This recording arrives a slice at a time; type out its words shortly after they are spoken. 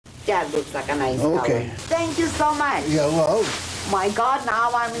That looks like a nice Okay. color. Thank you so much. Yeah, well. My God,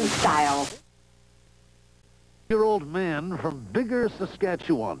 now I'm in style. Year-old man from Biggar,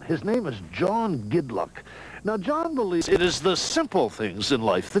 Saskatchewan. His name is John Gidluck. Now, John believes it is the simple things in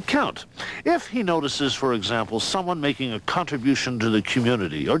life that count. If he notices, for example, someone making a contribution to the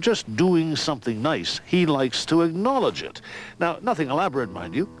community or just doing something nice, he likes to acknowledge it. Now, nothing elaborate,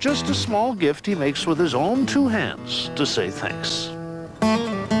 mind you, just a small gift he makes with his own two hands to say thanks.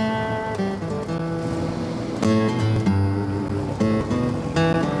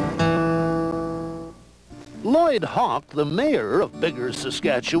 Lloyd Hawk, the mayor of Biggar,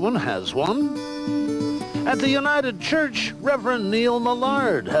 Saskatchewan, has one. At the United Church, Reverend Neil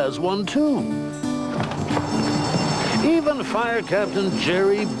Millard has one too. Even Fire Captain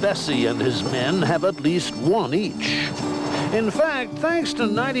Jerry Bessie and his men have at least one each. In fact, thanks to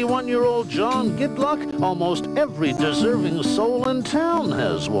 91-year-old John Gidluck, almost every deserving soul in town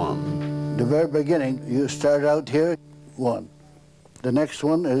has one. The very beginning, you start out here, one. The next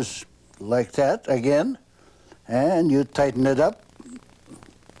one is like that again, and you tighten it up.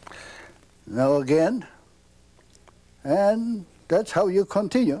 Now again, and that's how you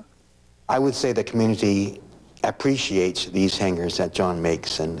continue. I would say the community appreciates these hangers that John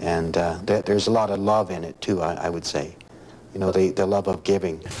makes, and there's a lot of love in it too, I would say. You know, the love of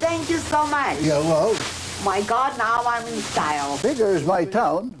giving. Thank you so much. Yeah, well. My God, now I'm in style. Biggar is my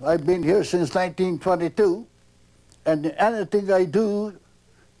town. I've been here since 1922, and anything I do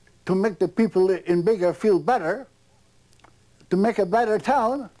to make the people in Biggar feel better, to make a better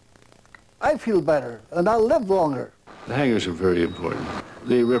town, I feel better, and I'll live longer. The hangars are very important.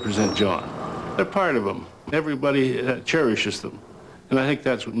 They represent John. They're part of him. Everybody cherishes them. And I think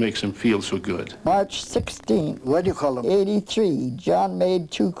that's what makes him feel so good. March 16th. What do you call them? 83. John made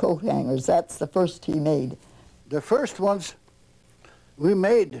 2 coat hangers. That's the first he made. The first ones we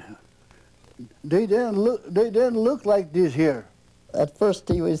made, they didn't look like these here. At first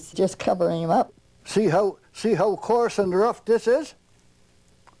he was just covering them up. See how coarse and rough this is?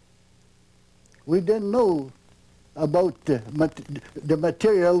 We didn't know about the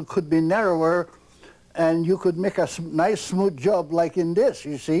material could be narrower, and you could make a nice smooth job like in this,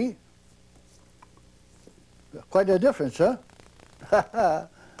 you see? Quite a difference, huh?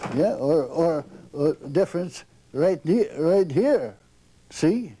 Yeah, or difference right here,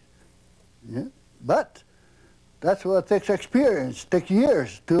 see? Yeah. But that's what takes experience, takes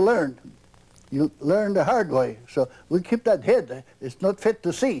years to learn. You learn the hard way, so we keep that hid. It's not fit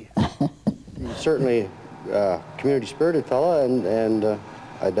to see. He's certainly a community-spirited fella, and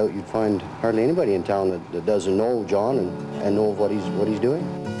I doubt you'd find hardly anybody in town that doesn't know John and know what he's doing.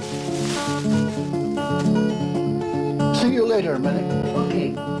 See you later, Minnie.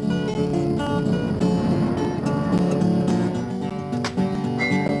 Okay.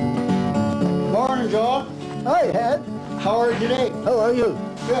 Morning, John. Hi, Ed. How are you today? How are you?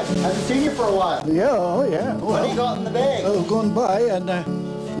 Good. Haven't seen you for a while. Yeah, oh yeah. What do you got in the bag? I was going by, and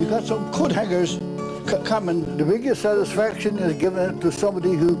you got some coat hangers coming. The biggest satisfaction is giving it to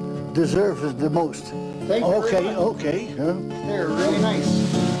somebody who deserves it the most. Thank you very much. Okay. Yeah. They're really nice.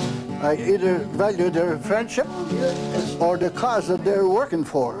 I either value their friendship or the cause that they're working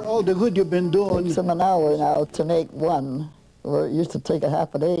for. All the good you've been doing. Takes him an hour now to make one, where it used to take a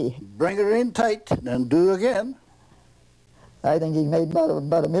half a day. Bring it in tight and do again. I think he made about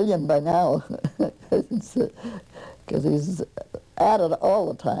 $1 million by now, because he's at it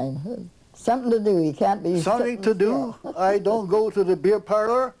all the time. Something to do. He can't be. Something to do. I don't go to the beer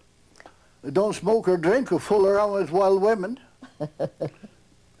parlor. I don't smoke or drink or fool around with wild women.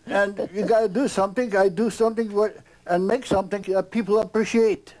 And you got to do something. I do something and make something that people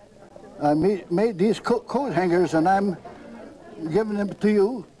appreciate. I made these coat hangers, and I'm giving them to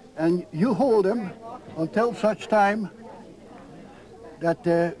you, and you hold them until such time that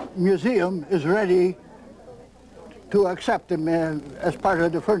the museum is ready to accept them as part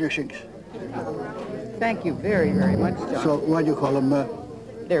of the furnishings. Thank you very, very much, John. So what do you call them?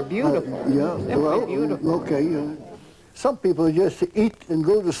 They're beautiful. Yeah, well, beautiful. Okay. Some people just eat and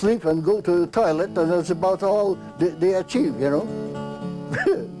go to sleep and go to the toilet, and that's about all they achieve, you know.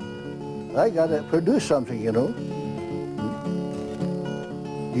 I got to produce something, you know.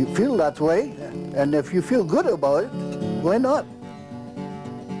 You feel that way, and if you feel good about it, why not?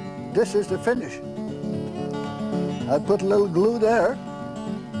 This is the finish. I put a little glue there.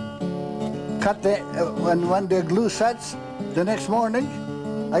 Cut when the glue sets the next morning,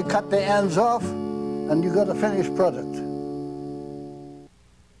 I cut the ends off, and you got a finished product.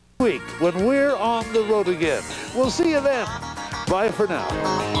 Week when we're on the road again. We'll see you then. Bye for now.